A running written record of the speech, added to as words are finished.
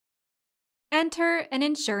Enter an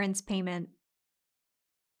insurance payment.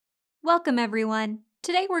 Welcome everyone.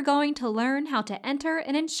 Today we're going to learn how to enter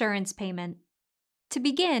an insurance payment. To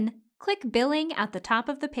begin, click Billing at the top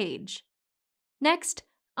of the page. Next,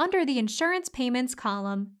 under the Insurance Payments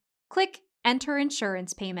column, click Enter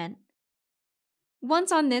Insurance Payment.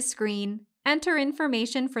 Once on this screen, enter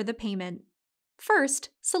information for the payment. First,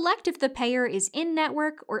 select if the payer is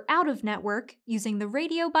in-network or out-of-network using the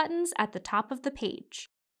radio buttons at the top of the page.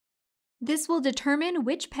 This will determine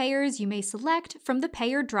which payers you may select from the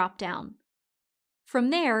payer dropdown.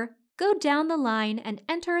 From there, go down the line and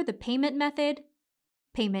enter the payment method,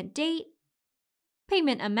 payment date,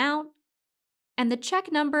 payment amount, and the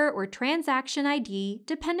check number or transaction ID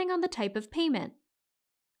depending on the type of payment.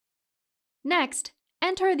 Next,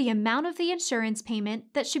 enter the amount of the insurance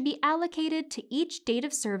payment that should be allocated to each date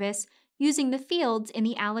of service using the fields in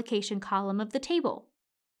the allocation column of the table.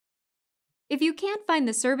 If you can't find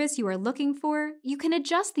the service you are looking for, you can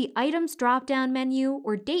adjust the Items drop-down menu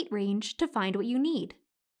or date range to find what you need.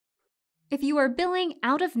 If you are billing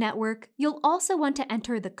out of network, you'll also want to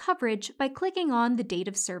enter the coverage by clicking on the date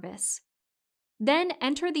of service. Then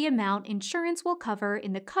enter the amount insurance will cover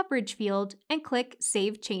in the coverage field and click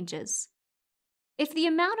Save Changes. If the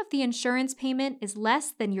amount of the insurance payment is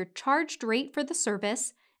less than your charged rate for the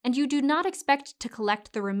service and you do not expect to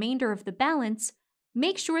collect the remainder of the balance,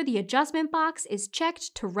 make sure the adjustment box is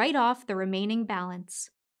checked to write off the remaining balance.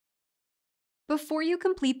 Before you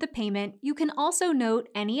complete the payment, you can also note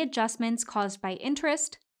any adjustments caused by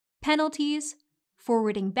interest, penalties,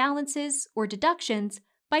 forwarding balances, or deductions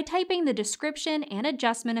by typing the description and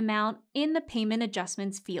adjustment amount in the Payment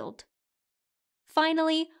Adjustments field.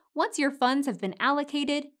 Finally, once your funds have been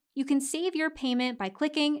allocated, you can save your payment by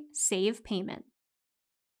clicking Save Payment.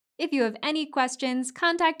 If you have any questions,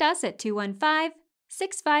 contact us at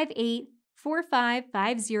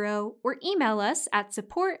 215-658-4550 or email us at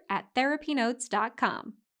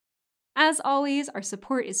support@therapynotes.com. As always, our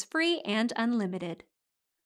support is free and unlimited.